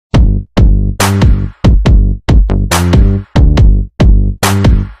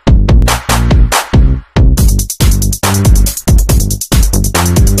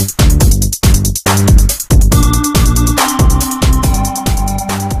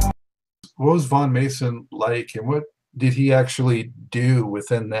was Vaughan Mason like, and what did he actually do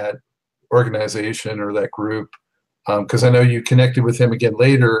within that organization or that group? Because I know you connected with him again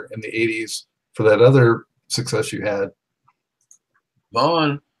later in the 80s for that other success you had.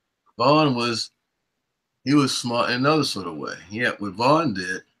 Vaughan was, he was smart in another sort of way. Yeah, what Vaughan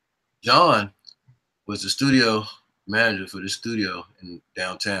did, John was the studio manager for the studio in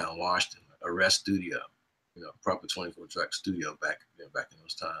downtown Washington, Arrest Studio, proper 24-track studio back in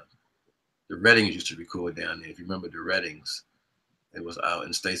those times. The Reddings used to record down there. If you remember the Reddings, it was out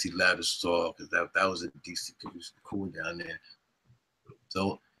in Stacey Lattice saw, because that was in DC, used to record down there.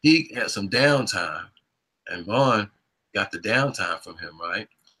 So he had some downtime, and Vaughan got the downtime from him, right?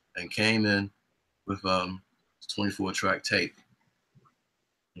 And came in with 24-track tape.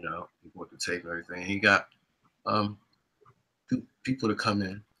 He bought the tape and everything. He got people to come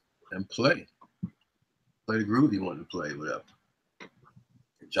in and play the groove he wanted to play, whatever.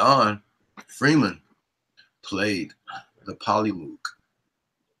 John Freeman played the polymoog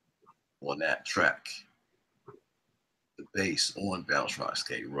on that track, the bass on Bounce Rock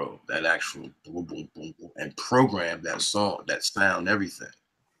Skate Row, that actual boom, boom, boom, boom, and programmed that song, that sound, everything.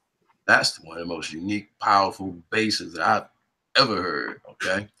 That's one of the most unique, powerful basses that I've ever heard,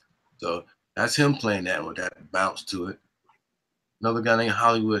 okay? So that's him playing that with that bounce to it. Another guy named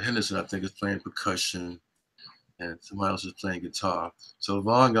Hollywood Henderson, I think, is playing percussion, and somebody else is playing guitar. So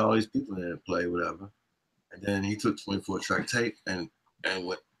Vaughan got all these people in there to play, whatever. And then he took 24-track tape and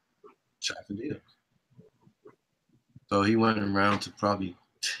went track the deal. So he went around to probably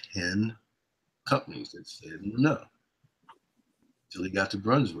 10 companies that said no. Till he got to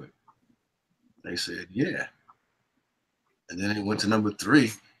Brunswick. They said, yeah. And then it went to number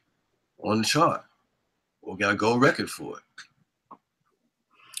 3 on the chart. We got a gold record for it.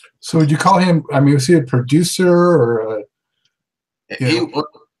 So would you call him, I mean, was he a producer or a...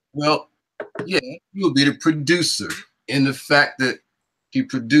 Well, yeah, he would be the producer in the fact that he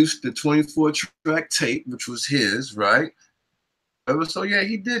produced the 24-track tape, which was his, right? So yeah,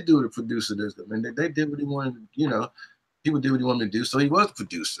 he did do the producer. I mean, they did what he wanted, he would do what he wanted to do. So he was a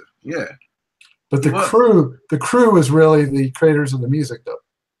producer, yeah. But the crew was really the creators of the music, though.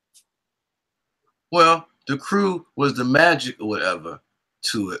 Well, the crew was the magic or whatever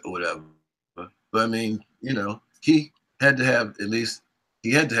to it or whatever. But I mean, he had to have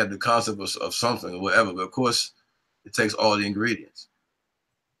the concept of something or whatever. But of course, it takes all the ingredients.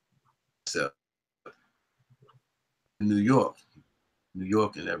 So in New York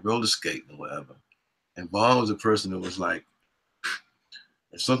and that roller skating or whatever. And Vaughan was a person that was like,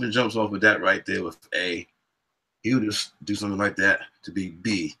 if something jumps off of that right there with A, he would just do something like that to be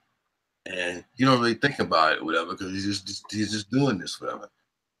B. And you don't really think about it or whatever, because he's just doing this, whatever.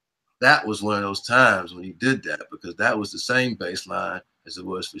 That was one of those times when he did that, because that was the same bass line as it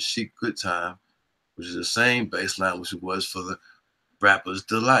was for Chic Good Time, which is the same bass line which it was for the Rapper's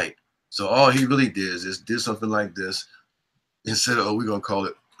Delight. So all he really did something like this instead of, we're going to call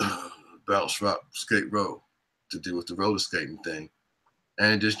it Bounce Rock Skate Row, to do with the roller skating thing.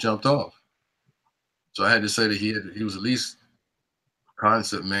 And it just jumped off. So I had to say that he was at least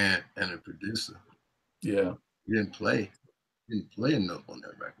concept man and a producer. Yeah. He didn't play a note on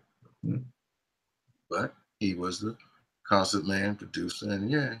that record. Mm-hmm. But he was the concept man, producer, and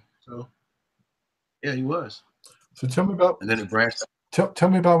he was. So tell me about, and then it branched out. Tell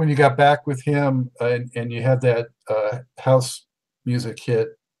me about when you got back with him and you had that house music hit.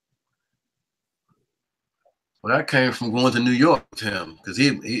 Well, that came from going to New York with him, because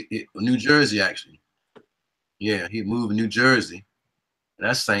he New Jersey, actually. Yeah, he moved to New Jersey. And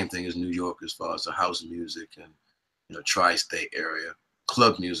that's the same thing as New York as far as the house music and tri-state area,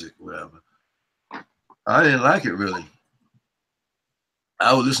 club music, whatever. I didn't like it really.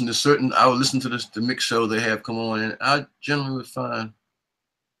 I would listen to the mix show they have come on, and I generally would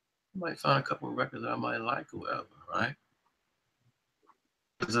might find a couple of records that I might like or whatever, right?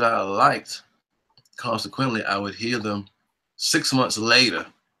 Because that I liked, consequently, I would hear them 6 months later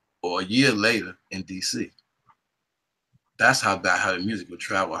or a year later in DC. That's how the music would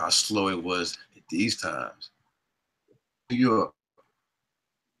travel, how slow it was at these times. New York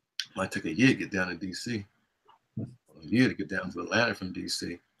might take a year to get down to DC, a year to get down to Atlanta from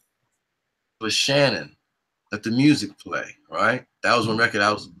DC. But Shannon, let the music play, right? That was one record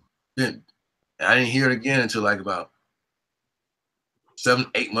I didn't hear it again until like about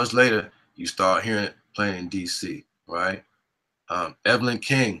 7-8 months later. You start hearing it playing in DC, right? Evelyn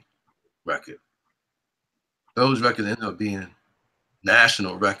King record. Those records ended up being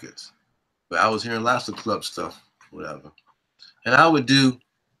national records, but I was hearing lots of club stuff, whatever. And I would do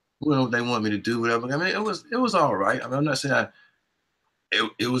what they want me to do, whatever. I mean, it was all right. I mean, I'm not saying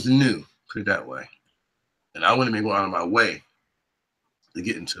it was new, Put it that way. And I wouldn't be going out of my way to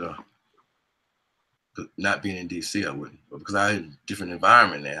get into not being in DC, I wouldn't. But because I had a different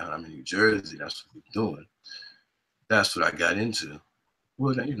environment now, I'm in New Jersey, that's what we're doing. That's what I got into.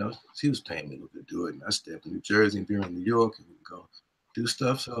 Well, you know, he was paying me to do it, and I stayed up in New Jersey and being in New York and go do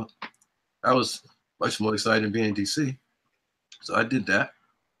stuff. So I was much more excited than being in DC. So I did that.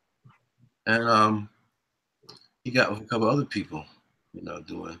 And he got with a couple other people, you know,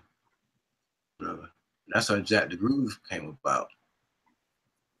 doing whatever. And that's how Jack the Groove came about.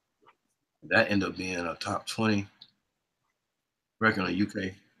 That ended up being a top 20 record on the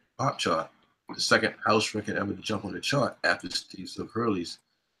UK pop chart. The second house record ever to jump on the chart after Steve Silk Hurley's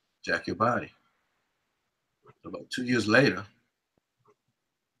Jack Your Body. So about 2 years later,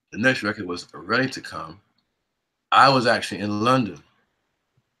 the next record was ready to come. I was actually in London,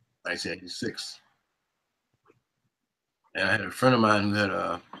 1986. And I had a friend of mine who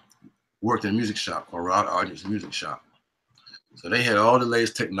had worked in a music shop called Rod Argent's Music Shop. So they had all the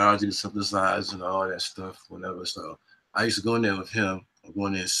latest technology to synthesize and all that stuff, whatever. So I used to go in there with him, or go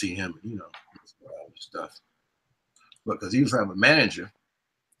in there and see him, you know, stuff. But because he was having a manager,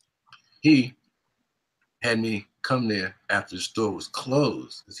 he had me come there after the store was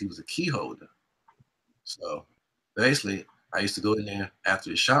closed because he was a key holder. So basically, I used to go in there after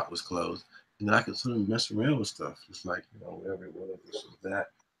the shop was closed, and then I could sort of mess around with stuff, just like, you know, whatever it was, this was that.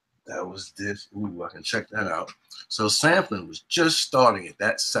 That was this. Ooh, I can check that out. So sampling was just starting at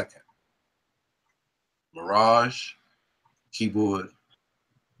that second. Mirage, keyboard,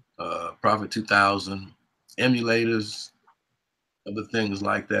 Prophet 2000, emulators, other things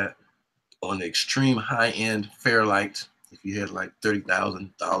like that. On the extreme high end Fairlight, if you had like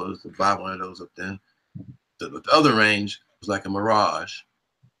 $30,000 to buy one of those up then, the other range was like a Mirage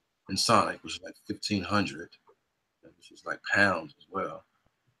and Sonic, which was like 1,500, which was like pounds as well.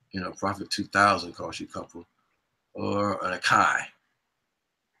 You know, Prophet 2000 cost you a couple, or an Akai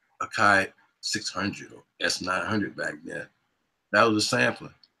 600 or S900 back then. That was a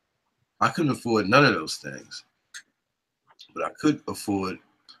sampling. I couldn't afford none of those things, but I could afford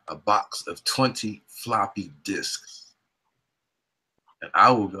a box of 20 floppy disks. And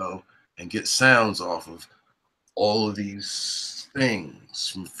I will go and get sounds off of all of these things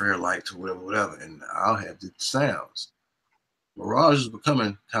from Fairlight to whatever, and I'll have the sounds. Mirage is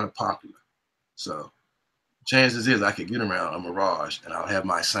becoming kind of popular. So chances is I could get around a Mirage and I'll have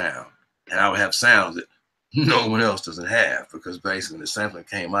my sound. And I would have sounds that no one else doesn't have, because basically when the sampling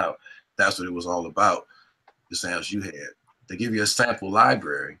came out, that's what it was all about, the sounds you had. They give you a sample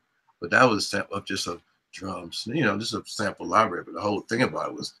library, but that was a sample of just of drums, you know, just a sample library. But the whole thing about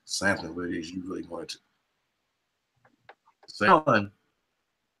it was sampling what it is you really wanted to. Someone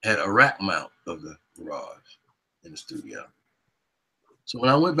had a rack mount of the Mirage in the studio. So when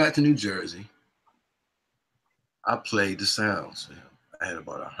I went back to New Jersey, I played the sounds. I had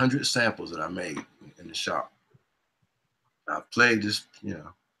about 100 samples that I made in the shop. I played this, you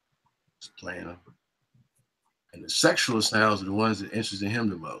know, just playing them. And the sexual sounds are the ones that interested him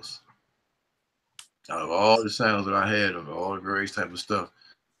the most. Out of all the sounds that I had, of all the various type of stuff,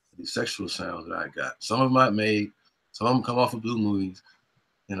 the sexual sounds that I got. Some of them I made, some of them come off of Blue Movies,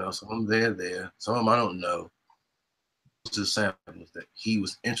 you know, some of them there, some of them I don't know. Those are the samples that he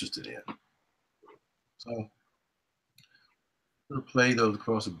was interested in. So play those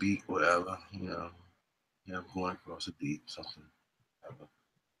across a beat, whatever, you know, going across a beat, something. Whatever.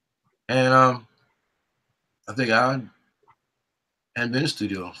 And I think I hadn't been in the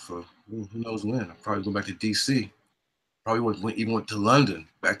studio for who knows when. I'll probably go back to DC. Probably even went to London,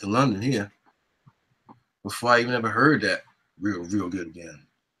 back to London here, before I even ever heard that real good again.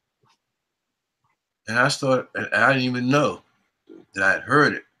 And I didn't even know that I had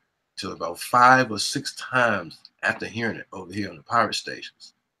heard it till about 5 or 6 times after hearing it over here on the pirate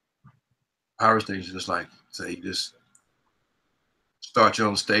stations. Pirate stations, just like, say, you just start your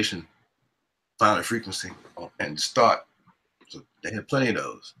own station, find a frequency, and start. So they had plenty of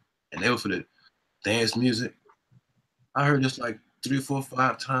those. And they were for the dance music. I heard this like 3, 4,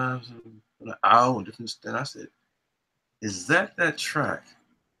 5 times in an hour and different. And I said, is that track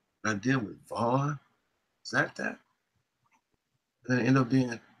I did with Vaughan? Is that? And then it ended up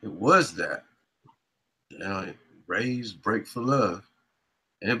being, it was that. You know, it raised Break for Love.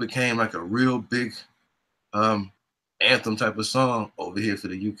 And it became like a real big anthem type of song over here for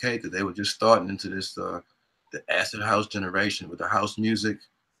the UK, because they were just starting into this, the acid house generation with the house music,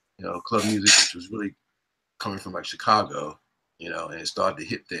 you know, club music, which was really coming from like Chicago, you know, and it started to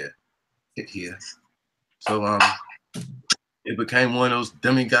hit here. So it became one of those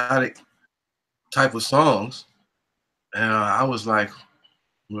demigodic type of songs. And I was like,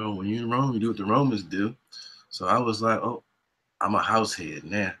 Well, when you're in Rome, you do what the Romans do. So I was like, oh, I'm a house head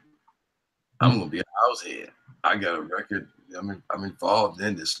now. I'm gonna be a house head. I got a record. I'm involved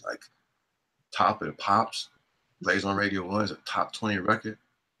in this, like, Top of the Pops, plays on Radio 1, is a top 20 record,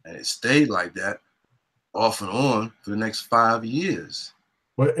 and it stayed like that off and on for the next 5 years.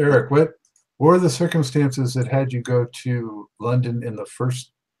 What, Eric? What were the circumstances that had you go to London in the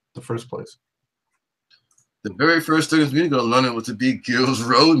first place? The very first thing for me to go to London was to be Gil's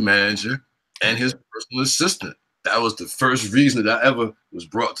road manager and his personal assistant. That was the first reason that I ever was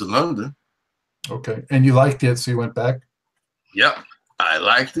brought to London. Okay, and you liked it, so you went back. Yep, I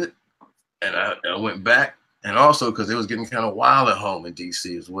liked it, and I went back, and also because it was getting kind of wild at home in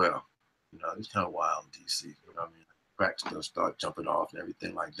DC as well. You know, it was kind of wild in DC. You know what I mean? Crack stuff start jumping off and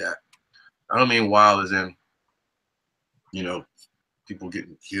everything like that. I don't mean wild as in, you know, people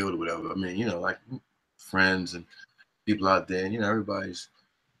getting killed or whatever. I mean, you know, like friends and people out there, and, you know, everybody's,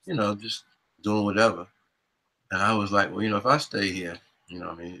 you know, just doing whatever. And I was like, well, you know, if I stay here, you know,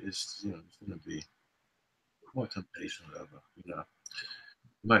 I mean, it's, you know, it's gonna be more temptation, whatever. You know,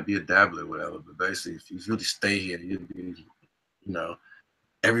 you might be a dabbler, whatever, but basically, if you really stay here, you'll be, you know,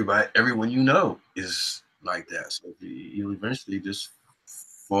 everyone you know is like that. So you eventually just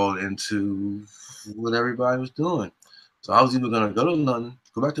fall into what everybody was doing. So I was either gonna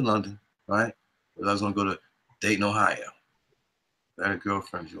go back to London, right? Or I was gonna go to Dayton, Ohio. I had a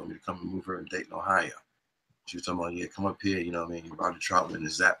girlfriend. She wanted me to come and move her in Dayton, Ohio. She was talking about, yeah, come up here, you know what I mean? Roger Troutman, the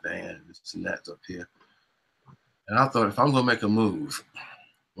Zap Band, this and that's up here. And I thought, if I'm gonna make a move,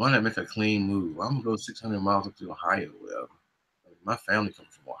 why not make a clean move? I'm gonna go 600 miles up to Ohio, or whatever. I mean, my family comes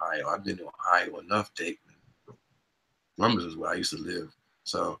from Ohio. I've been to Ohio enough. Dayton, Columbus is where I used to live.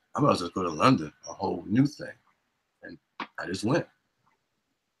 So I might as well go to London, a whole new thing. And I just went.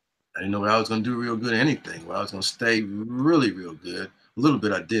 I didn't know what I was gonna do real good, anything. Where I was gonna stay really real good. A little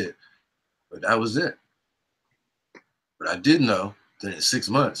bit I did, but that was it. But I did know that in 6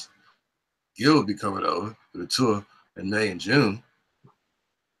 months, Gil would be coming over for the tour in May and June.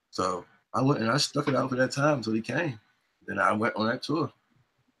 So I went and I stuck it out for that time until he came. Then I went on that tour.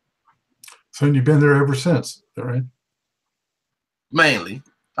 So you've been there ever since, is that right? Mainly,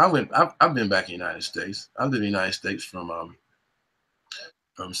 I've been back in the United States. I lived in the United States from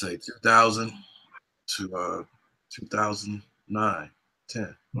say 2000 to 2009,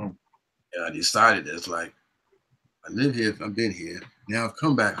 10. Oh. And I decided that it's like, I live here, I've been here. Now I've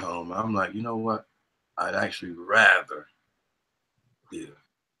come back home. I'm like, you know what? I'd actually rather live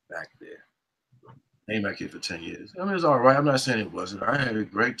back there. I came back here for 10 years. I mean, it was all right. I'm not saying it wasn't. I had a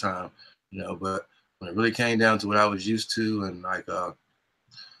great time, you know, but when it really came down to what I was used to, and like, I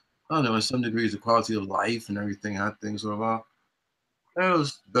don't know, in some degrees, the quality of life and everything, how things were about, it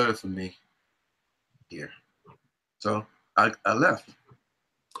was better for me here. So I left.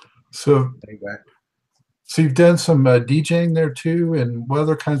 So, Came back. so you've done some DJing there too, and what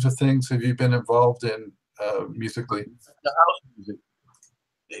other kinds of things have you been involved in musically? The house music.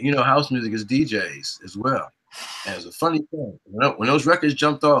 You know, house music is DJs as well. And it's a funny thing. When those records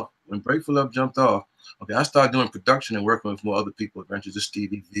jumped off, when Break for Love jumped off, okay, I started doing production and working with more other people, Adventures of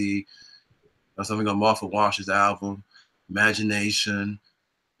Stevie V, something on Martha Wash's album, Imagination,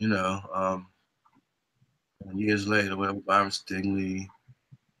 you know, and years later, whatever, Byron, Stingily,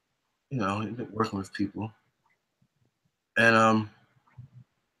 you know, working with people. And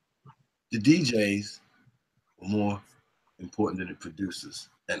the DJs were more important than the producers.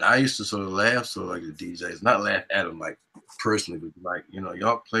 And I used to sort of laugh, sort of like the DJs, not laugh at them like personally, but like, you know,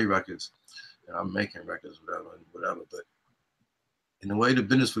 y'all play records and I'm making records, whatever. But in the way the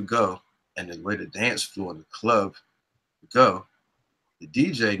business would go and the way the dance floor and the club would go, the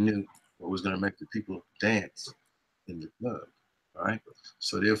DJ knew what was going to make the people dance in the club, right?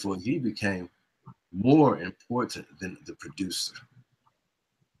 So therefore, he became more important than the producer.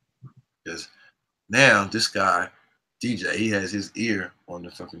 Because now this guy, DJ, he has his ear on the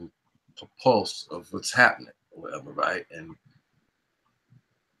fucking pulse of what's happening or whatever, right? And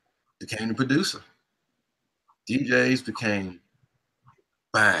became the producer. DJs became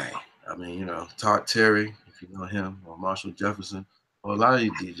bang. I mean, you know, Todd Terry, if you know him, or Marshall Jefferson, or a lot of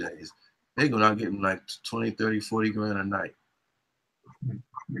these DJs, they're going out getting like 20, 30, 40 grand a night.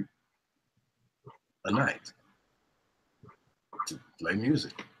 A night to play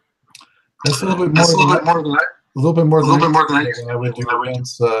music. That's a little bit more than a little bit more than I would do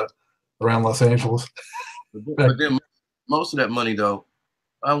events around Los Angeles. But then most of that money, though,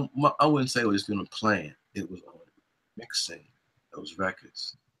 I wouldn't say it was going to plan. It was on mixing those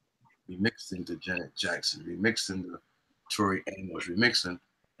records, remixing to Janet Jackson, remixing to Tori Amos, remixing,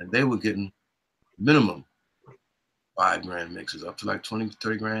 and they were getting minimum 5 grand mixes up to like 20 to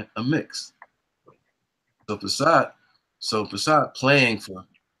 30 grand a mix. So beside playing for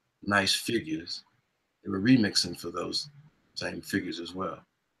nice figures, they were remixing for those same figures as well.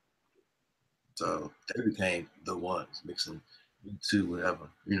 So they became the ones mixing into whatever,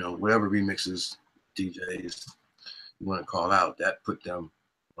 whatever remixes, DJs you want to call out, that put them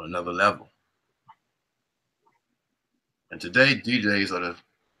on another level. And today, DJs are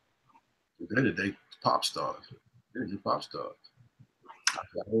the pop stars. They're the pop stars. I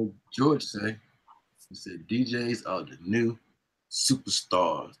heard George say, he said, DJs are the new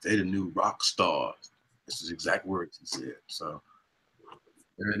superstars. They're the new rock stars. This is exact words he said. So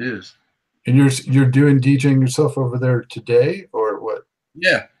there it is. And you're doing DJing yourself over there today, or what?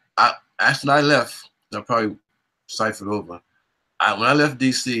 Yeah. After I left, I'll probably cipher it over. When I left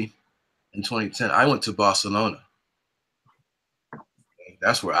DC in 2010, I went to Barcelona.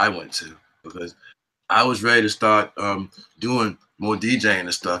 That's where I went to because I was ready to start doing more DJing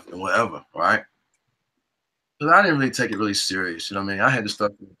and stuff and whatever, right? Because I didn't really take it really serious, you know what I mean? I had to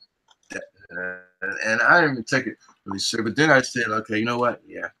start that, and I didn't even take it really serious. But then I said, okay, you know what?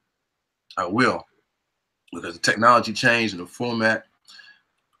 Yeah, I will, because the technology changed in the format,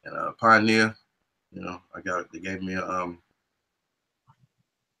 and Pioneer, they gave me a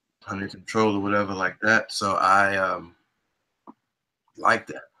Pioneer controller, whatever, like that. So I like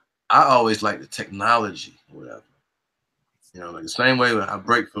that. I always liked the technology, or whatever. Like the same way how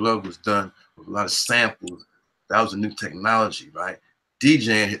Break for Love was done with a lot of samples. That was a new technology, right?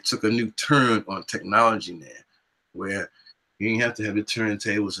 DJing took a new turn on technology now, where you didn't have to have the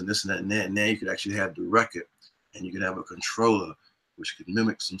turntables and this and that and that. Now you could actually have the record, and you could have a controller which could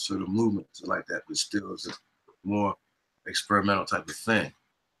mimic some sort of movements like that, but still is a more experimental type of thing.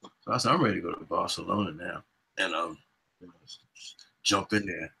 So I said, I'm ready to go to Barcelona now, and jump in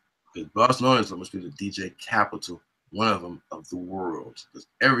there, because Barcelona is supposed to be the DJ capital, one of them, of the world, because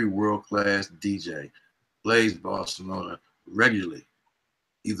every world-class DJ plays Barcelona regularly,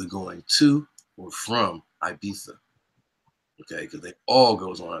 either going to or from Ibiza. Okay, because they all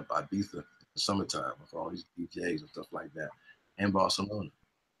goes on Ibiza in the summertime with all these DJs and stuff like that, and Barcelona.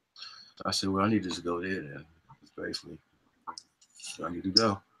 So I said, well, I need to just go there then. It's basically, so I need to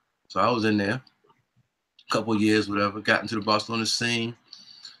go. So I was in there a couple of years, whatever, got into the Barcelona scene,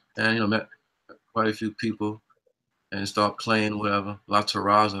 and met quite a few people and start playing whatever. La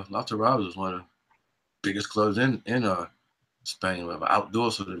Terraza is one of the biggest clubs in Spain, whatever,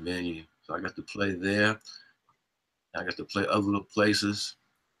 outdoor sort of venue. So I got to play there. I got to play other little places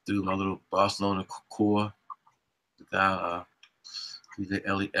through my little Barcelona core. The guy,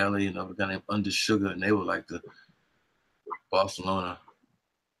 DJ Ellie, another guy named Under Sugar, and they were like the Barcelona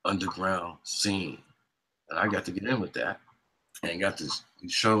underground scene. And I got to get in with that and got to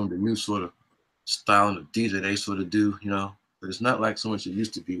show them the new sort of style of DJ they sort of do, but it's not like so much it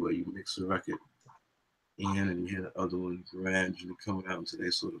used to be where you mix a record in and you hear the other one gradually coming out until they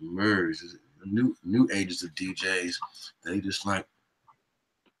sort of merge. New ages of DJs, they just like,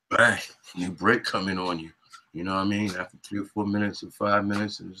 bang, new break coming on you. You know what I mean? After 3 or 4 minutes or 5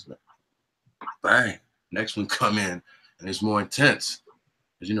 minutes, and it's like, bang, next one come in, and it's more intense.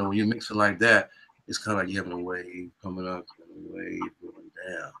 Because when you're mixing like that, it's kind of like you're having a wave coming up and a wave going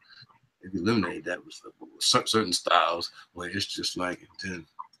down. If you eliminate that with certain styles where it's just like intense.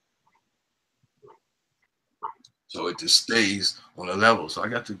 So it just stays on a level. So I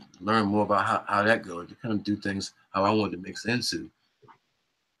got to learn more about how that goes, to kind of do things how I wanted to mix into.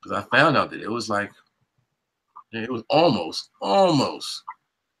 Because I found out that it was like, it was almost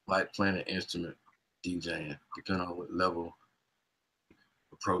like playing an instrument, DJing, depending on what level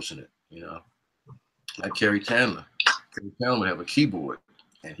approaching it, Like Kerry Chandler. Kerry Chandler would have a keyboard,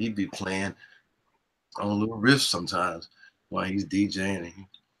 and he'd be playing his own little riffs sometimes while he's DJing, and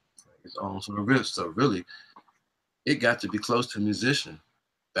his own sort of riffs. So really, it got to be close to a musician.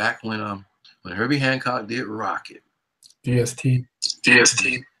 Back when Herbie Hancock did Rocket. DST.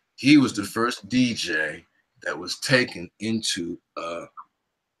 He was the first DJ that was taken into a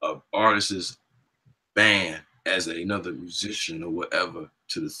artist's band as another musician or whatever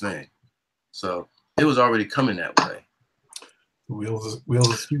to the thing. So it was already coming that way. Wheels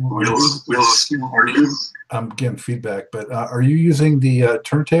of Steel. I'm getting feedback, but are you using the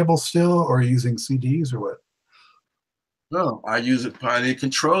turntable still, or are you using CDs, or what? No, I use a Pioneer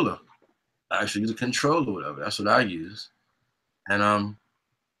controller. I actually use a controller, whatever. That's what I use. And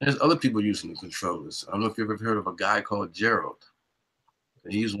there's other people using the controllers. I don't know if you've ever heard of a guy called Jerome.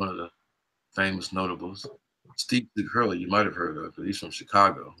 He's one of the famous notables. Steve Hurley, you might have heard of, but he's from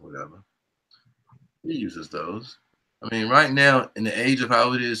Chicago, whatever. He uses those. I mean, right now, in the age of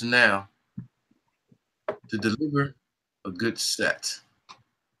how it is now, to deliver a good set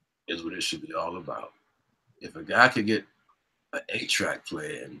is what it should be all about. If a guy could get an 8-track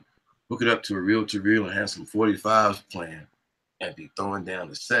player and hook it up to a reel-to-reel and have some 45s playing and be throwing down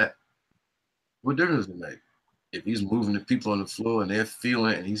the set, what difference does it make? If he's moving the people on the floor and they're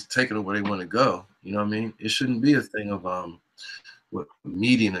feeling it and he's taking them where they want to go, you know what I mean? It shouldn't be a thing of what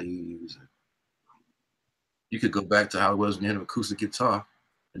medium are you using? You could go back to how it was when you had an acoustic guitar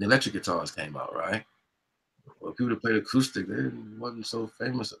and the electric guitars came out, right? Well, people that played acoustic, they wasn't so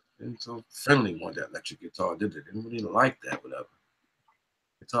famous, and so friendly with that electric guitar, did they? They didn't really like that, whatever.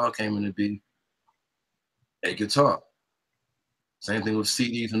 Guitar came in to be a guitar. Same thing with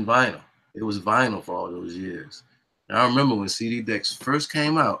CDs and vinyl. It was vinyl for all those years. And I remember when CD decks first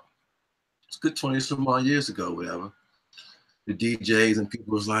came out, it's a good 20 some odd years ago, whatever. The DJs and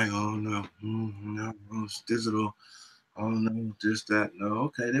people was like, oh no, no, it's digital. Oh no, this, that, no.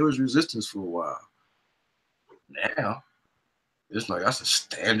 Okay, there was resistance for a while. Now, it's like that's a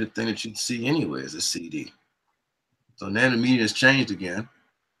standard thing that you'd see anyway as a CD. So now the media has changed again.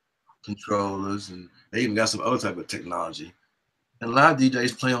 Controllers, and they even got some other type of technology. And a lot of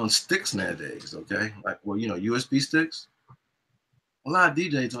DJs play on sticks nowadays, okay? Like, well, you know, USB sticks. A lot of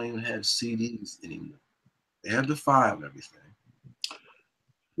DJs don't even have CDs anymore. They have the file and everything.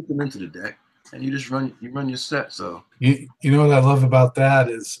 Put them into the deck, and you just run your set. So you know what I love about that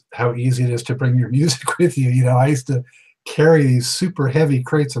is how easy it is to bring your music with you. You know, I used to carry these super heavy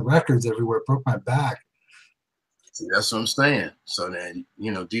crates of records everywhere, broke my back. See, that's what I'm saying. So now,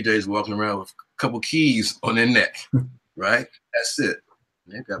 you know, DJs walking around with a couple keys on their neck, right? That's it.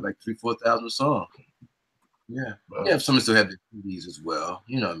 And they've got like 3,000-4,000 songs. Yeah. Wow. You have some that still have the CDs as well.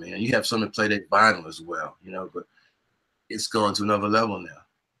 You know what I mean? And you have some that play their vinyl as well, you know, but it's going to another level now.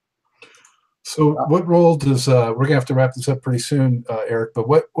 So what role does we're gonna have to wrap this up pretty soon, Eric, but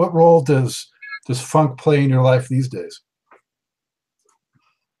what role does funk play in your life these days?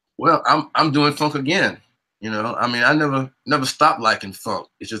 Well, I'm doing funk again. You know, I mean, I never stopped liking funk.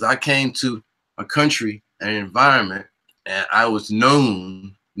 It's just I came to a country and an environment, and I was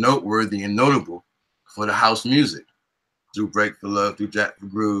noteworthy, and notable for the house music through Break for Love, through Jack for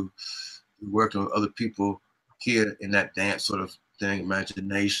Groove, through working with other people here in that dance sort of thing,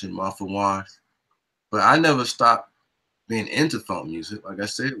 Imagination, Martha Vaughan. But I never stopped being into funk music. Like I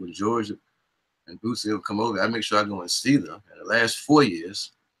said, when George and Bootsy would come over, I make sure I go and see them. And the last 4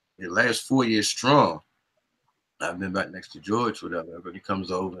 years strong, I've been back next to George, whatever. When he comes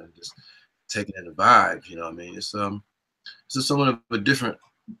over and just taking in the vibe, you know what I mean? It's just somewhat of a different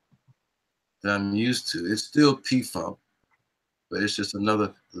that I'm used to. It's still P-Funk, but it's just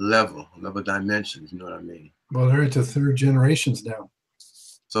another level, another dimension, you know what I mean? Well, they're into third generations now.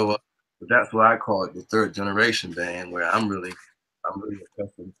 So that's why I call it the third generation band, where I'm really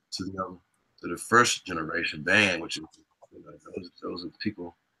accustomed to the first generation band, which is, you know, those are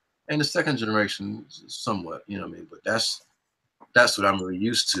people. And the second generation, somewhat, you know what I mean? But that's what I'm really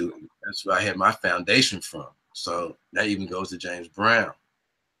used to. That's where I had my foundation from. So that even goes to James Brown.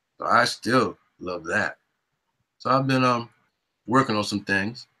 So I still love that. So I've been working on some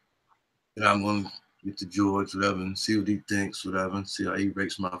things. And I'm going to get to George, whatever, and see what he thinks, whatever, and see how he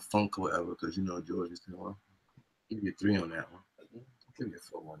rates my funk or whatever. Because, you know, George is saying, well, give you a 3 on that one. Give you a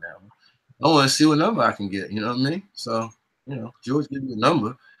 4 on that one. I want to see what number I can get, you know what I mean? So, you know, George give you a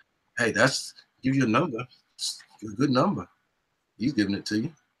number. Hey, give you a number. It's a good number. He's giving it to you.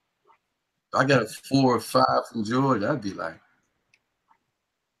 If I got a 4 or 5 from George, I'd be like,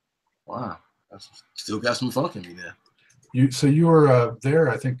 wow, I still got some funk in me there. So you were there,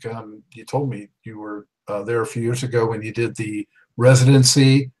 I think you told me you were there a few years ago when you did the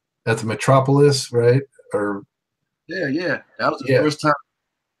residency at the Metropolis, right? Or yeah. That was the first time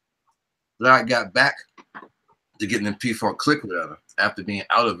that I got back to getting in P-Funk click, whatever, after being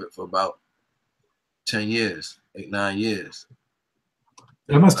out of it for about 10 years, 8-9 years.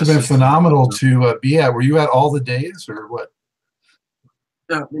 That must have been phenomenal to be at. Were you at all the days or what?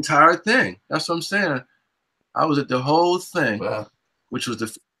 The entire thing. That's what I'm saying. I was at the whole thing, wow. Which was the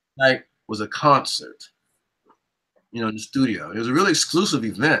first night was a concert, you know, in the studio. It was a really exclusive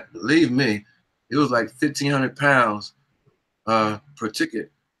event. Believe me, it was like 1,500 pounds per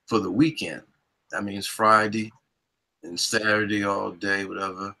ticket for the weekend. That means Friday and Saturday all day,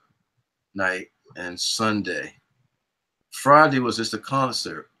 whatever, night, and Sunday. Friday was just a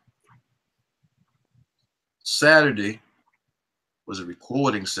concert. Saturday was a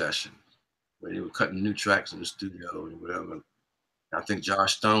recording session where they were cutting new tracks in the studio and whatever. I think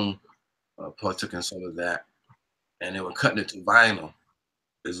Josh Stone partook in some of that. And they were cutting it to vinyl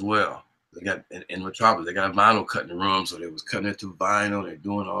as well. They got in Metropolis, they got a vinyl cutting room, so they was cutting it to vinyl. They're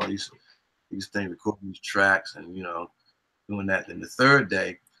doing all these things, recording these tracks, and you know, doing that. Then the third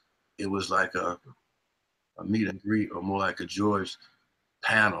day, it was like a meet and greet, or more like a George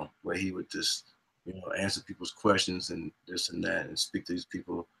panel, where he would just, answer people's questions and this and that, and speak to these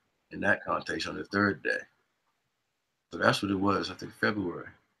people in that context on the third day. So that's what it was. I think February,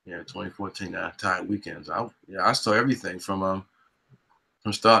 2014. That entire weekends. I saw everything from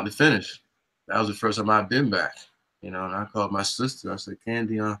start to finish. That was the first time I'd been back. And I called my sister. I said,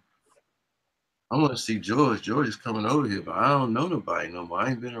 Candy, I want to see George. George is coming over here, but I don't know nobody no more. I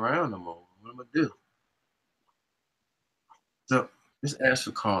ain't been around no more. What am I do? So just ask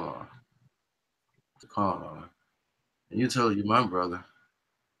for Carlon. And you tell her you're my brother,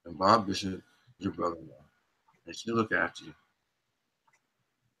 and Bob Bishop, your brother-in-law, and she'll look after you.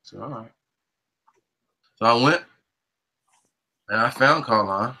 So, all right. So I went, and I found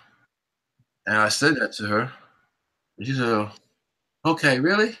Carlon, and I said that to her. And she said, okay,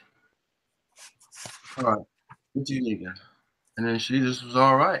 really? All right. What do you need then? And then she just was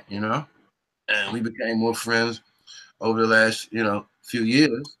all right, And we became more friends over the last, few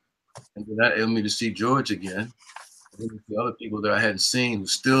years. And then that enabled me to see George again. And the other people that I hadn't seen were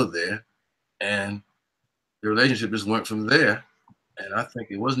still there. And the relationship just went from there. And I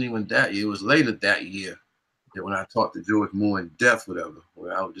think it wasn't even that year. It was later that year that when I talked to George more in depth, whatever,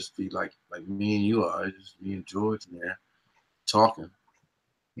 where I would just be like me and you are, just me and George in there talking.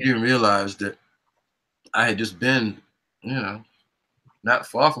 He didn't realize that I had just been, not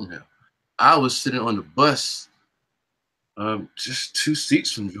far from him. I was sitting on the bus, just 2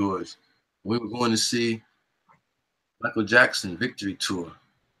 seats from George. We were going to see Michael Jackson Victory Tour.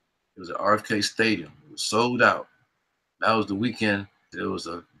 It was at RFK Stadium. It was sold out. That was the weekend. There was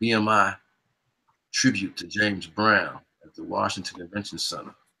a BMI tribute to James Brown at the Washington Convention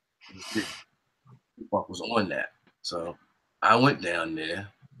Center. Tupac was on that. So I went down there.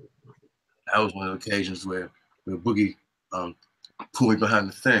 That was one of the occasions where Boogie pulled me behind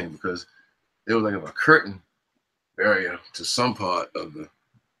the thing, because there was like a curtain barrier to some part of the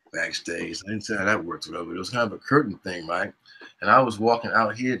backstage. I didn't say how that worked, whatever. But it was kind of a curtain thing, right? And I was walking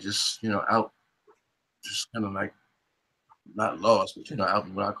out here, just out, just kind of like not lost, but out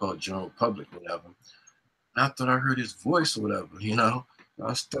in what I call general public, whatever. And I thought I heard his voice or whatever.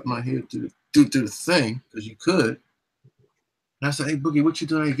 I stuck my head through the thing, because you could. And I said, "Hey Boogie, what you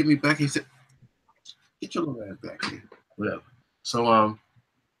doing? Get me back." He said, "Get your little ass back here," whatever. So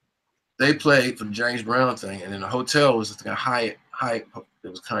they played for the James Brown thing, and then the hotel was just like a Hyatt. It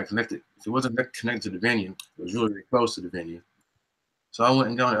was kind of connected. If it wasn't connected to the venue, it was really, really close to the venue. So I went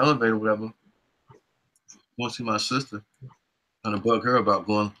and got on the elevator, whatever. Went to see my sister, kind of bug her about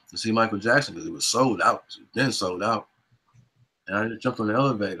going to see Michael Jackson, because it was sold out. It was then sold out. And I just jumped on the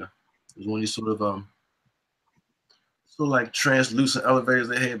elevator. It was one of these sort of like translucent elevators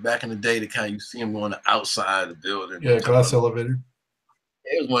they had back in the day. That kind of, you see them going outside the building. Yeah, glass elevator.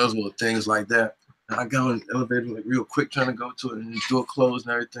 It was one of those little things like that. And I got on the elevator like real quick, trying to go to it, and the door closed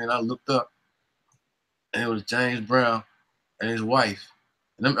and everything. And I looked up, and it was James Brown and his wife.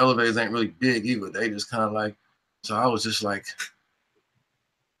 And them elevators ain't really big either. They just kind of like, so I was just like,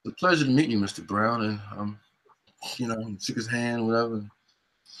 "It's a pleasure to meet you, Mr. Brown." And shook his hand, whatever.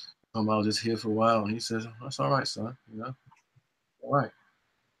 I was just here for a while, and he says, "That's all right, son. All right."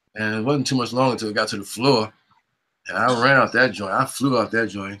 And it wasn't too much longer until it got to the floor. And I ran out that joint. I flew out that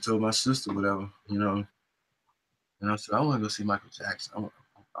joint, told my sister, whatever, And I said, "I want to go see Michael Jackson.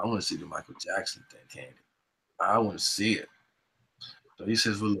 I want to see the Michael Jackson thing, Candy. I want to see it." So he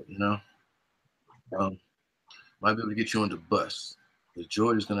says, "Well, look, might be able to get you on the bus. Because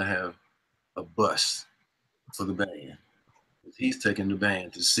George is going to have a bus for the band. He's taking the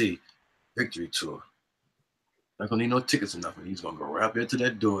band to see Victory Tour. Not going to need no tickets or nothing. He's going to go right up there to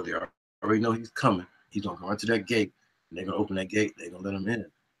that door. They already know he's coming. He's going to go right to that gate. And they're going to open that gate. They're going to let him in.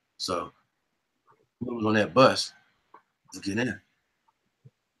 So whoever's on that bus will get in.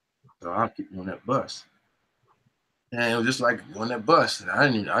 So I'll keep on that bus." And it was just like on that bus. And I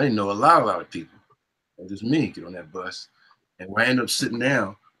didn't know a lot of people. It was just me get on that bus. And where I ended up sitting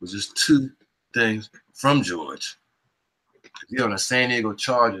down was just 2 things from George. He on a San Diego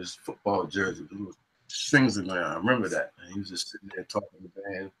Chargers football jersey, the little strings around. I remember that. And he was just sitting there talking to the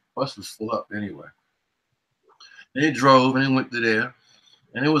band. The bus was full up anyway. And they drove and they went to there.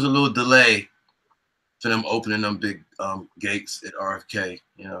 And there was a little delay to them opening them big gates at RFK.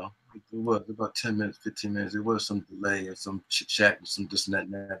 It was about 10 minutes, 15 minutes. There was some delay and some chit chat and some this and that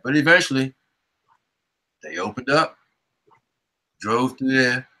and that. But eventually, they opened up, drove through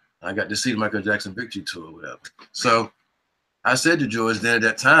there. I got to see the Michael Jackson Victory Tour or whatever. So I said to George then at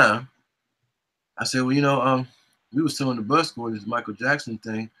that time, I said, "Well, we were still on the bus going to this Michael Jackson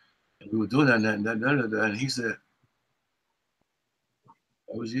thing, and we were doing that and that and that and that." And he said,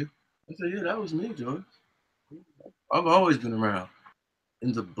 That was you? I said, yeah, that was me, George. I've always been around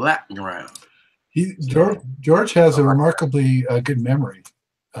in the background. George has a remarkably good memory,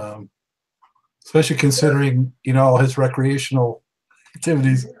 especially considering all his recreational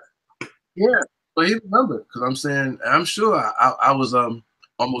activities. Yeah, but he remembered because I'm saying I'm sure I was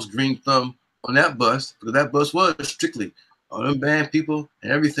almost green thumb on that bus because that bus was strictly all them band people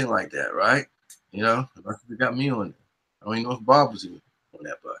and everything like that, right? You know, they got me on it. I don't even know if Bob was even on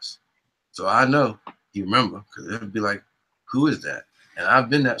that bus, so I know he remember because it would be like, who is that? And I've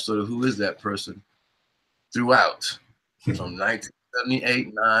been that sort of who is that person throughout from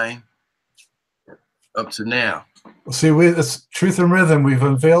 1978, 9 up to now. Well, see, it's Truth and Rhythm. We've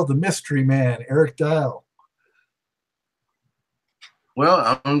unveiled the mystery man, Erique Dial. Well,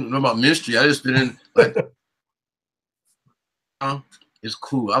 I don't know about mystery. I just been in like, it's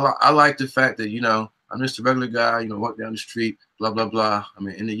cool. I like the fact that I'm just a regular guy. Walk down the street, blah blah blah. I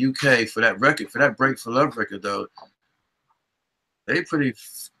mean, in the UK for that record, for that Break for Love record though, they pretty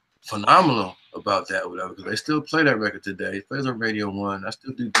phenomenal about that, whatever. Because they still play that record today. It plays on Radio 1. I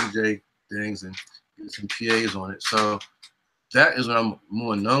still do DJ things and get some PAs on it. So that is what I'm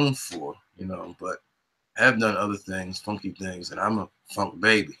more known for, but I have done other things, funky things, and I'm a funk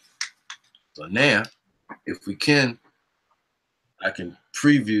baby. So now, if we can, I can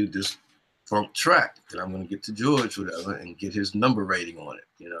preview this funk track that I'm going to get to George, whatever, and get his number rating on it,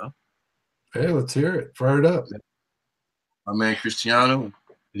 Hey, let's hear it. Fire it up. My man Cristiano,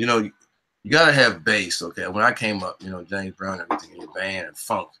 you got to have bass, okay? When I came up, James Brown, everything in your band and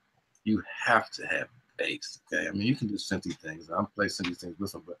funk, you have to have bass, okay? I mean, you can do synthy things. I'm playing synthy things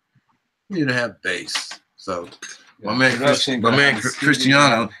with them, but you need to have bass. So my man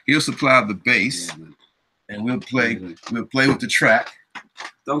Cristiano, he'll supply the bass, and we'll play with the track.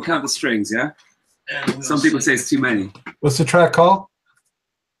 Don't count the strings, yeah? Some people say it's too many. What's the track called?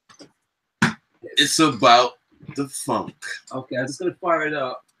 It's about the funk. Okay, I'm just gonna fire it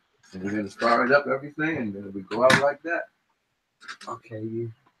up. And we're gonna fire it up, everything, and then we go out like that. Okay,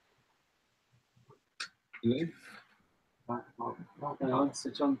 you in? Hang on,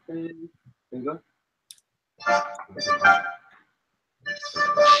 switch on thing. There you go.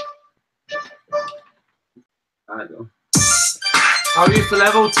 I go. How are you for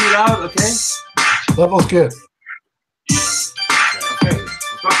level? Too loud? Okay. Level's good. Okay.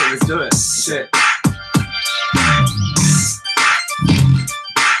 Fuck it, let's do it. Shit.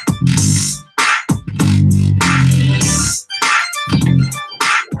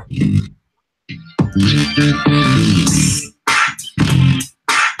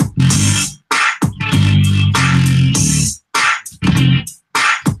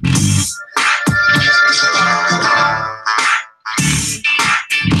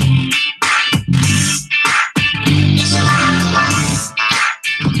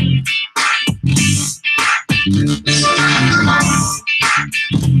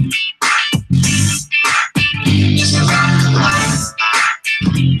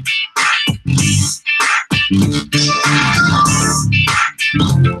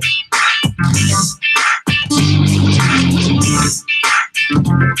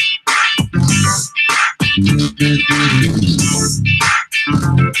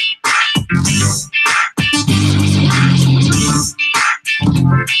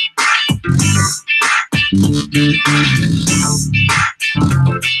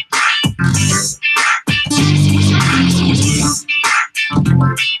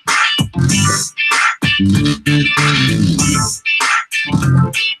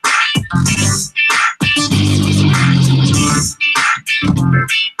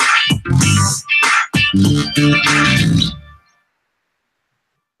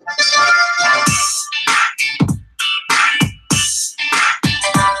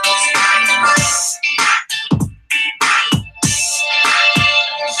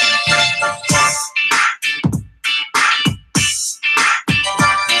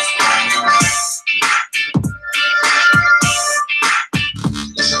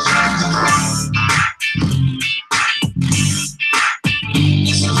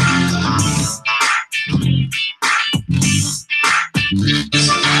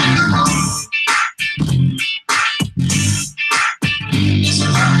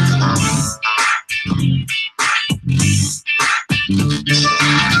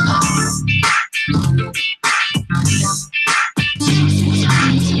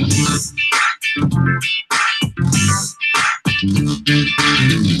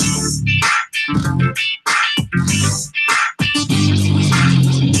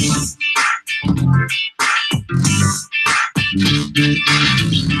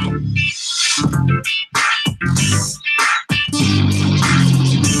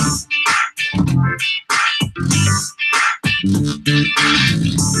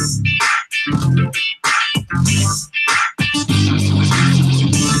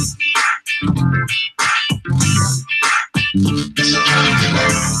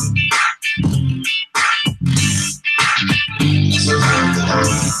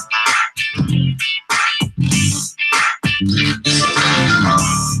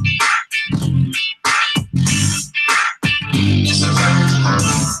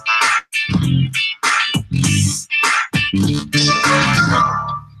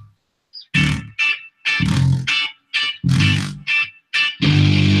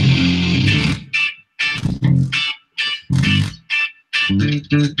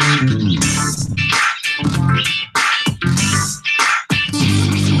 All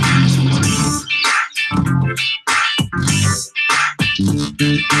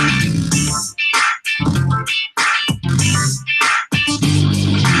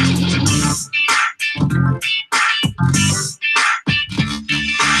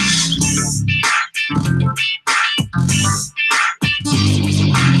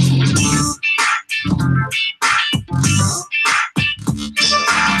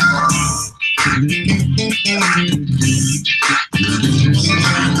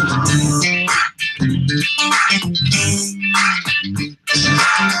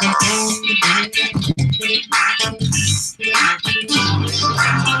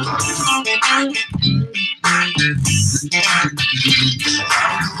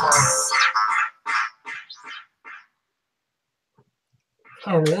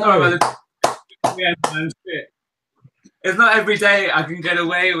Sorry right. about the man, shit. It's not every day I can get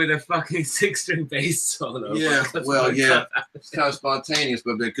away with a fucking 6-string bass solo. Yeah, That's well, my yeah, God. it's kind of spontaneous,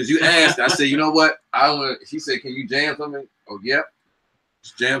 but because you asked, I said, you know what? I want. She said, "Can you jam something?" Oh, yep,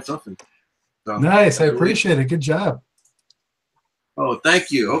 just jam something. So, Nice. I appreciate it. Good job. Oh, thank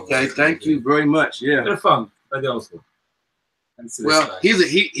you. Okay, thank you very much. Yeah. Bit of fun. Like the old school. Well,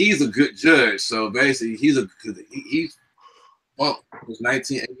 he's a good judge. So basically, he's well, it was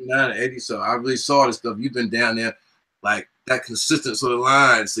 1989 or 80. So I really saw the stuff. You've been down there, like that consistent sort of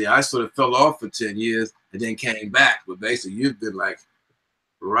line. See, I sort of fell off for 10 years and then came back. But basically, you've been like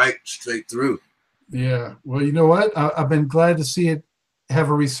right straight through. Yeah. Well, you know what? I've been glad to see it have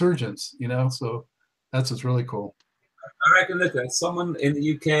a resurgence, you know, so that's what's really cool. I reckon, look, at someone in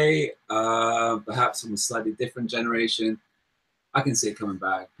the UK, perhaps from a slightly different generation, I can see it coming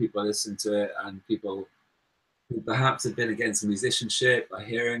back. People listen to it, and people who perhaps have been against musicianship are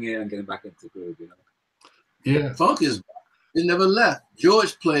hearing it and getting back into the groove, you know. Yeah. Funk is it never left.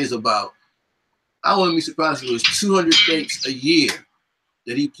 George plays about, I wouldn't be surprised if it was 200 dates a year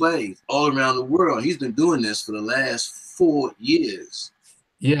that he plays all around the world. He's been doing this for the last 4 years.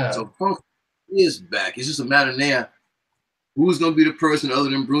 Yeah. So funk is back. It's just a matter now who's going to be the person other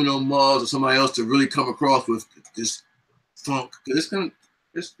than Bruno Mars or somebody else to really come across with this funk. It's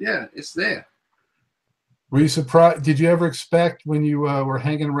there. Were you surprised? Did you ever expect when you were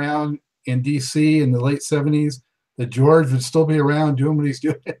hanging around in DC in the late 70s that George would still be around doing what he's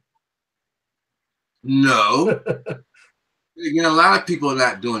doing? No. You know, a lot of people are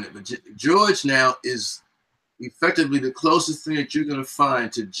not doing it, but George now is effectively the closest thing that you're going to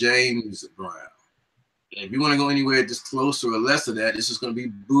find to James Brown. And if you want to go anywhere just closer or less of that, it's just going to be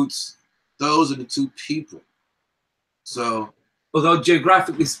Boots. Those are the two people. So, although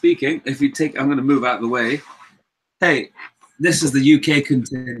geographically speaking, if you take, I'm going to move out of the way. Hey, this is the UK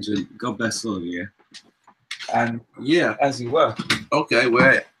contingent. God bless all of you. And yeah, as you were. Okay,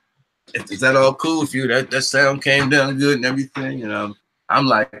 well, is that all cool with you? That sound came down good and everything. You know, I'm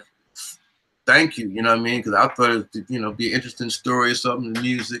like, thank you. You know what I mean? Because I thought it would, you know, be an interesting story or something, the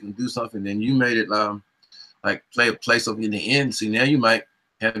music and do something. Then you made it like play something in the end. See, now you might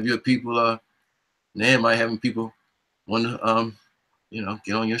have your people. Now you might having people want to you know,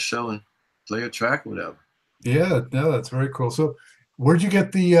 get on your show and play a track or whatever. Yeah, no, that's very cool. So, where'd you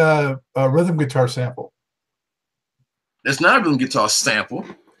get the rhythm guitar sample? It's not a rhythm guitar sample.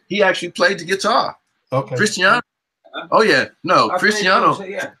 He actually played the guitar. Okay. Cristiano. Oh yeah, no, Cristiano.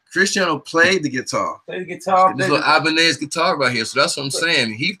 Yeah. Cristiano played the guitar. Played the guitar. This little Ibanez guitar right here. So that's what I'm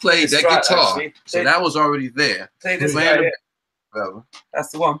saying. He played that guitar. So that was already there. Play this right here.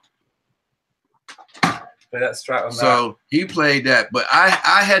 That's the one. Play that Strat on that. So he played that, but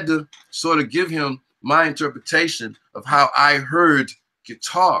I had to sort of give him my interpretation of how I heard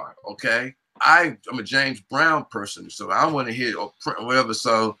guitar. Okay, I'm a James Brown person, so I want to hear or print or whatever.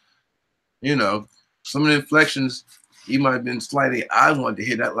 So, you know, some of the inflections he might have been slightly. I wanted to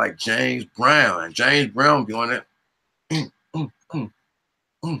hear that like James Brown, and James Brown be on that.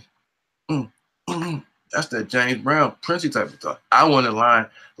 That's that James Brown, Princey type of stuff. I want a line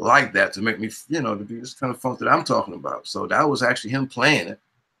like that to make me, you know, to be this kind of funk that I'm talking about. So that was actually him playing it,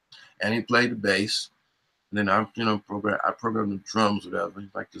 and he played the bass. And then I, you know, programmed the drums, whatever,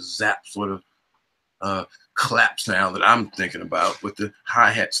 like the zap sort of clap sound that I'm thinking about, with the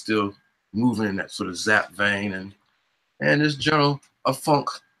hi-hat still moving in that sort of zap vein, and this general a funk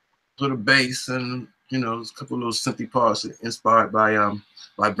sort of bass, and you know, there's a couple of those synthy parts inspired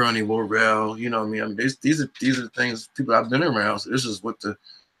by Bernie Worrell. You know what I mean? These are the things people I've been around. So this is what the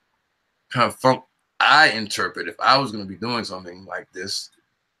kind of funk I interpret. If I was going to be doing something like this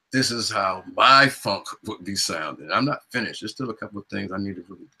is how my funk would be sounding. I'm not finished. There's still a couple of things I need to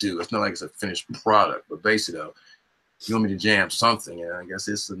really do. It's not like it's a finished product, but basically though, you want me to jam something, and I guess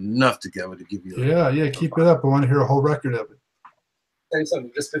it's enough together to give you. Yeah, keep it up. I want to hear a whole record of it. Tell you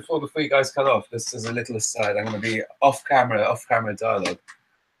something, just before you guys cut off, this is a little aside. I'm going to be off camera dialogue.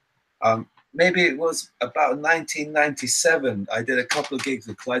 Maybe it was about 1997. I did a couple of gigs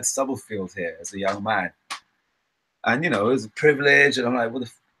with Clyde Stubblefield here as a young man, and it was a privilege. And I'm like,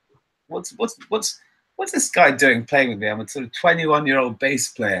 what's this guy doing playing with me? I'm a sort of 21-year-old bass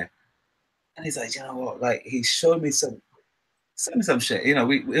player, and he's like, you know what? Like, he showed me some shit.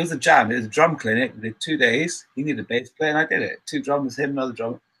 It was a jam. It was a drum clinic. We did 2 days. He needed a bass player, and I did it. 2 drummers, him, another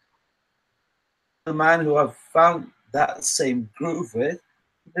drummer. The man who I've found that same groove with,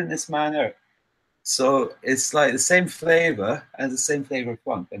 in this man Erique. So it's like the same flavor and the same flavor of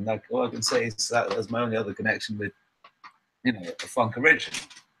funk. And like all I can say is that was my only other connection with, a funk original.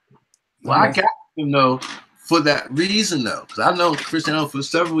 Well, I got him though for that reason though, because I've known Cristiano for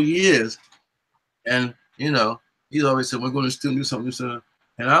several years, and he's always said we're going to the studio and do something,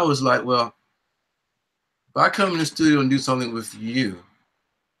 and I was like, well, if I come in the studio and do something with you,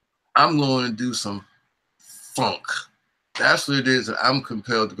 I'm going to do some funk. That's what it is that I'm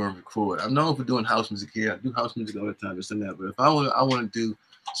compelled to go and record. I'm known for doing house music here. I do house music all the time, this and that. But if I want to do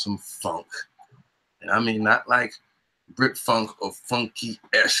some funk, and I mean not like Brit funk or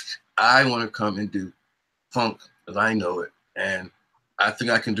funky-esque. I want to come and do funk as I know it, and I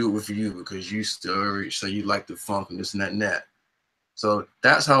think I can do it with you because you still say you like the funk and this and that and that. So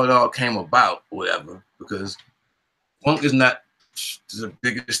that's how it all came about, whatever. Because funk is not the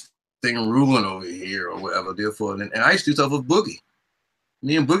biggest thing ruling over here or whatever. Therefore, and I used to do stuff with Boogie.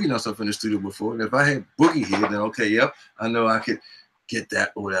 Me and Boogie done stuff in the studio before. And if I had Boogie here, then okay, yep, I know I could get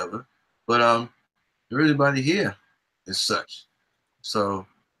that or whatever. But everybody here is such. So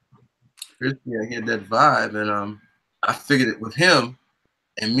I had that vibe, and I figured it with him,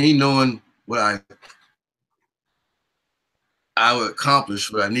 and me knowing what I would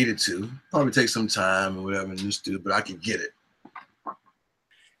accomplish what I needed to. Probably take some time or whatever in this studio, but I could get it.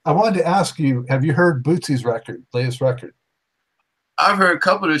 I wanted to ask you, have you heard Bootsy's latest record? I've heard a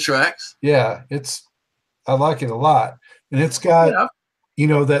couple of the tracks. Yeah, I like it a lot. And it's got,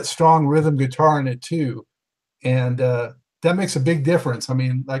 that strong rhythm guitar in it too. And that makes a big difference. I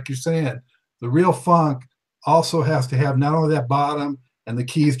mean, like you're saying, the real funk also has to have not only that bottom and the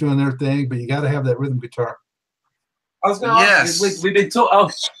keys doing their thing, but you got to have that rhythm guitar. I was going to ask you, we've been talking,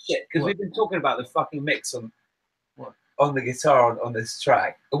 oh shit, because we've been talking about the fucking mix on the guitar on this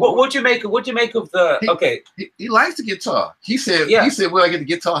track. What do you make of the? He likes the guitar. He said where I get the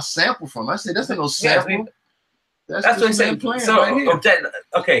guitar sample from. I said that's not no sample. Yeah, that's what I'm saying. So right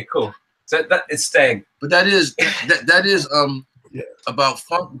okay, cool. So that is staying. But that is about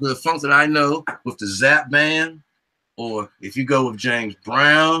funk. The funk that I know with the Zap Band, or if you go with James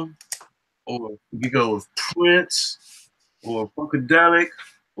Brown, or if you go with Prince, or Funkadelic,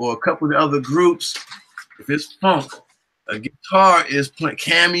 or a couple of the other groups, if it's funk. A guitar is playing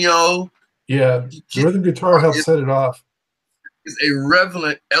Cameo. Yeah, the rhythm guitar helps set it off. It's a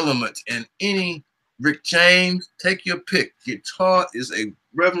relevant element in any Rick James. Take your pick. Guitar is a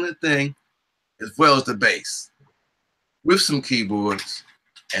relevant thing, as well as the bass, with some keyboards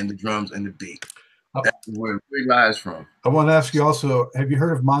and the drums and the beat. That's where it really lies from. I want to ask you also: have you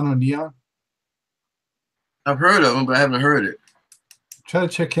heard of Mono Neon? I've heard of him, but I haven't heard it. Try to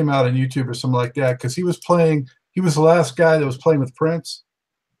check him out on YouTube or something like that, because he was the last guy that was playing with Prince.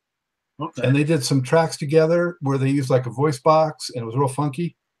 Okay. And they did some tracks together where they used like a voice box, and it was real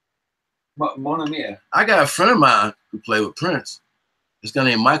funky. Mon ami. I got a friend of mine who played with Prince. This guy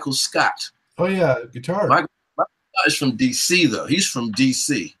named Michael Scott. Oh yeah, guitar. Michael Scott is from DC though. He's from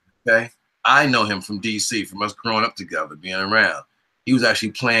DC. Okay, I know him from DC, from us growing up together, being around. He was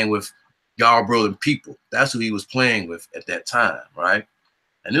actually playing with Yarbrough and People. That's who he was playing with at that time, right?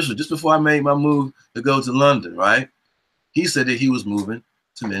 And this was just before I made my move to go to London, right? He said that he was moving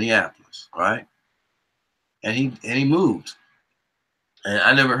to Minneapolis, right? And he moved. And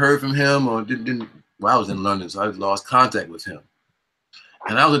I never heard from him, or didn't well, I was in London, so I lost contact with him.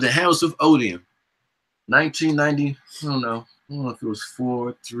 And I was at the House of Odeon, 1990, I don't know if it was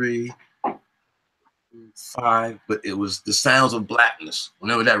 4, 3, 5, but it was The Sounds of Blackness,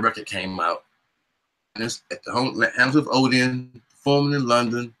 whenever that record came out. And it's at the House of Odeon, performing in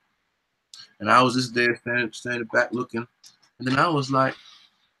London, and I was just there standing back looking, and then I was like,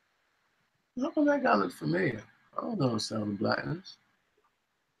 how come that guy look familiar? I don't know the Sound of Blackness.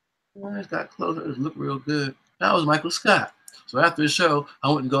 When I got closer, it looked real good. That was Michael Scott. So after the show, I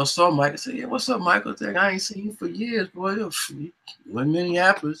went and go saw Mike. I said, yeah, what's up, Michael? I ain't seen you for years, boy. You in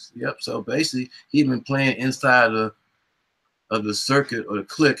Minneapolis. Yep. So basically, he'd been playing inside of the circuit or the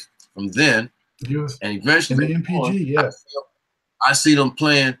clique from then. He was And in eventually, the MPG, yes. I see them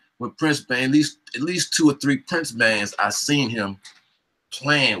playing with Prince band. At least 2 or 3 Prince bands I seen him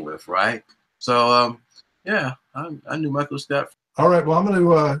playing with, right? So yeah, I knew Michael Scott. All right, well, I'm going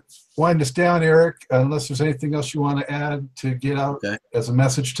to wind us down, Eric, unless there's anything else you want to add to get out as a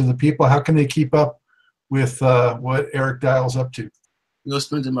message to the people. How can they keep up with what Eric Dial's up to? You'll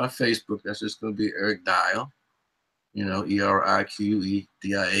spend in my Facebook. That's just going to be Erique Dial, you know,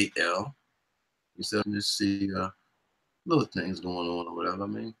 ERIQEDIAL. You still just see little things going on or whatever. I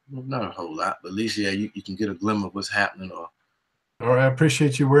mean, not a whole lot, but at least, yeah, you can get a glimmer of what's happening. All right, I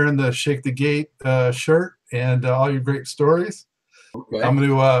appreciate you wearing the Shake the Gate shirt and all your great stories. Okay. I'm going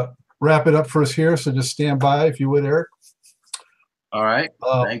to wrap it up for us here, so just stand by if you would, Eric. All right.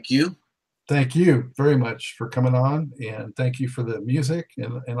 Thank you. Thank you very much for coming on, and thank you for the music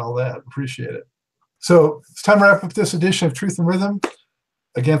and all that. Appreciate it. So it's time to wrap up this edition of Truth and Rhythm.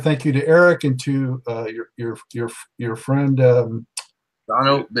 Again, thank you to Eric and to your friend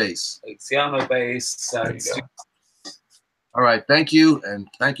Ciano Bass. Ciano Bass. All right, thank you, and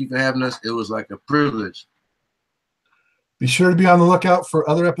thank you for having us. It was like a privilege. Be sure to be on the lookout for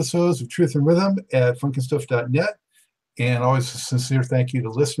other episodes of Truth and Rhythm at funkandstuff.net. And always a sincere thank you to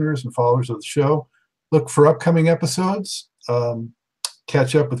listeners and followers of the show. Look for upcoming episodes.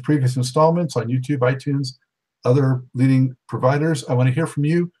 Catch up with previous installments on YouTube, iTunes, other leading providers. I want to hear from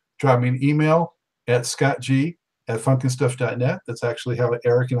you. Drop me an email at scottg@funkandstuff.net. That's actually how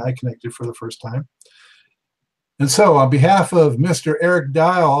Eric and I connected for the first time. And so on behalf of Mr. Erique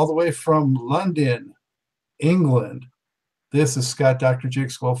Dial, all the way from London, England, this is Scott Dr. Jake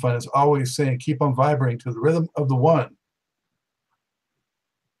Goldfine, as always, saying keep on vibrating to the rhythm of the one.